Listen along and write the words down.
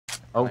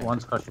Oh,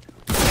 one's pushed.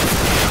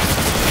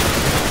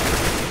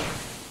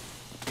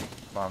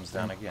 Bomb's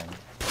down again.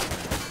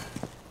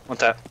 One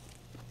tap.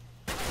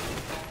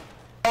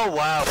 Oh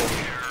wow.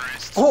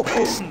 Oh!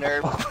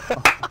 Nerd.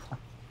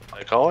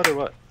 I call it or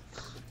what?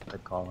 I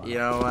call it. You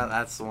know what?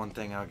 That's the one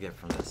thing I'll get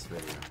from this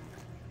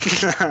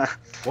video.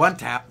 One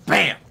tap,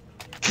 BAM!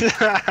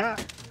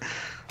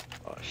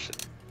 Oh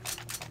shit.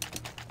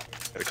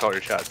 Gotta call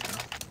your shots now.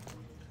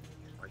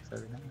 Works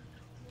every night.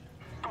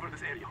 Cover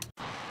this area.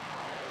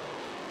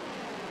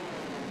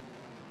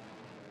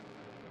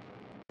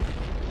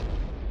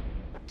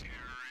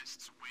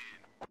 Terrorists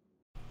win.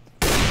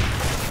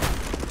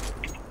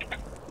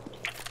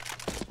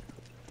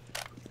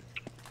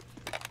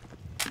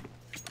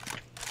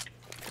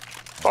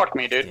 Fuck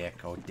me, dude. Dick,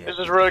 oh dick. This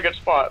is a really good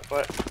spot,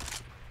 but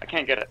I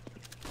can't get it.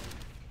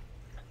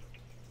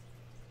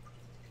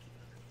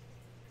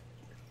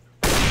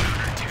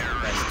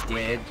 That's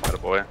dead.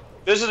 Attaboy.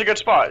 This is a good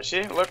spot.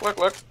 See? Look, look,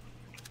 look.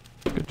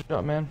 Good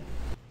job, man.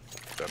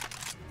 That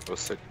was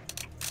sick.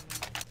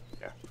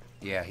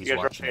 Yeah, he's You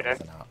guys watching it rotate,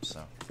 with an op,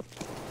 so.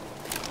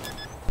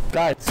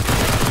 Guys.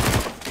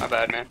 My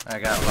bad, man. I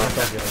got locked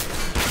up.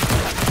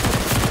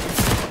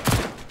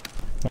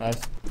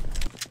 Nice.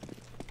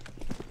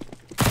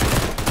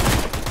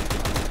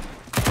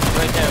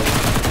 Right there.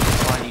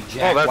 Come on, you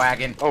jack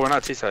wagon. Oh, we're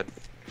not T-side.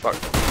 Fuck.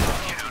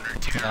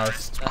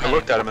 Nice. I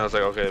looked at him and I was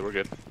like, okay, we're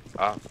good.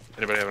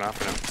 Anybody have an op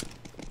for him?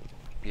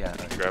 Yeah.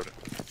 I grabbed it.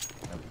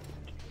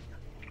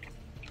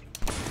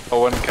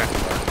 Oh, one can.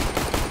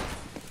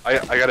 I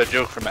got a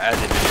joke from Addy.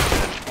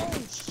 Oh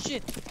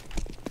shit.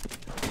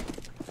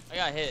 I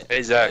got hit.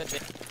 Hey Zach,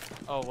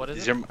 Oh, what is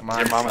is it? your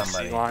mama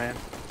sea lion?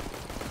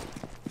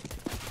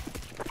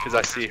 Because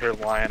I see her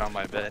lying on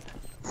my bed.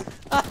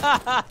 I'm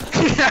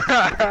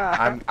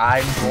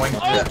going to.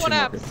 Oh, what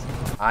happened?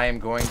 I am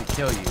going to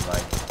kill you,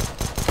 like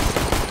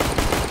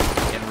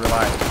in real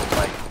life,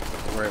 like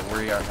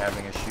we are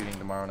having a shooting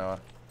tomorrow, Noah.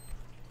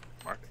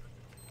 Mark.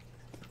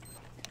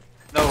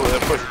 No,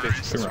 of course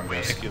it's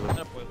ridiculous.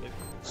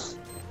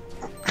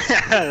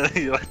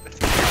 Hey,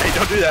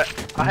 don't do that.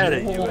 I had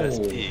a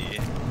USB.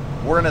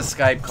 We're in a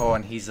Skype call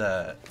and he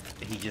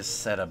just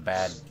said a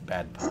bad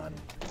pun.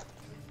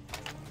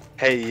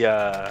 Hey,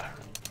 hey,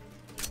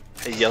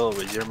 Yellow,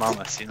 is your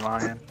mama sea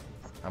lion?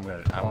 I'm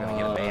gonna get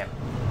a ban.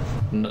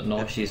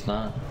 No, she's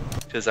not.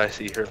 Because I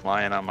see her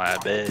lying on my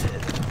bed.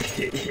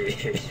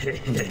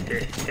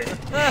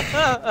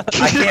 I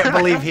can't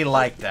believe he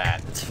liked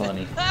that. It's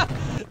funny.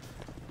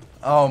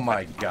 Oh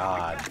my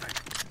god.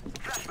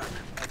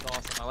 That's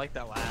awesome. I like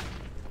that laugh.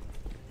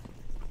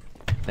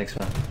 Thanks,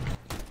 man.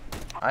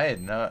 I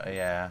had no,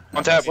 yeah.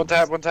 One tap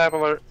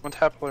alert.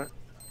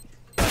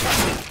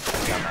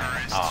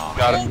 Oh,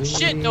 Got Oh it.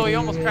 shit! No, he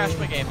almost crashed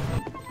my game.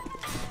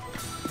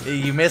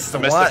 you missed the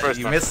I missed the one. first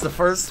You one. missed the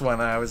first one.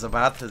 I was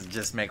about to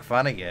just make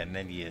fun of you, and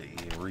then you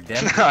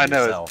redeemed I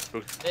know. yourself.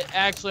 It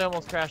actually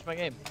almost crashed my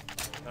game.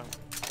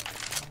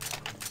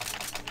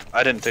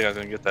 I didn't think I was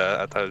gonna get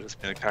that. I thought it was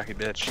just being a cocky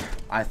bitch.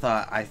 I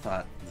thought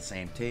the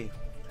same too.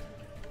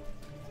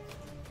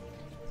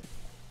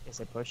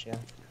 Guess I push, yeah.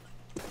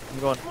 I'm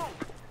going.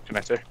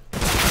 Connector.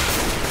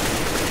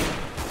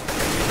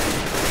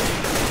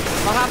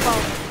 I'll hop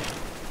on.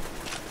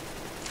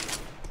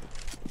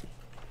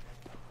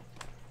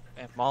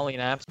 Man, Molly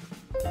naps.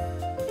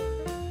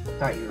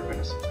 Thought you were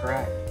gonna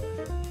subscribe.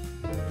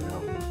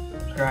 No.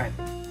 Subscribe.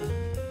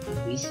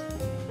 Please.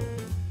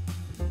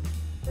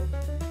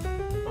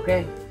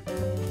 Okay.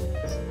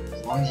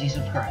 As long as you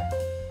subscribe.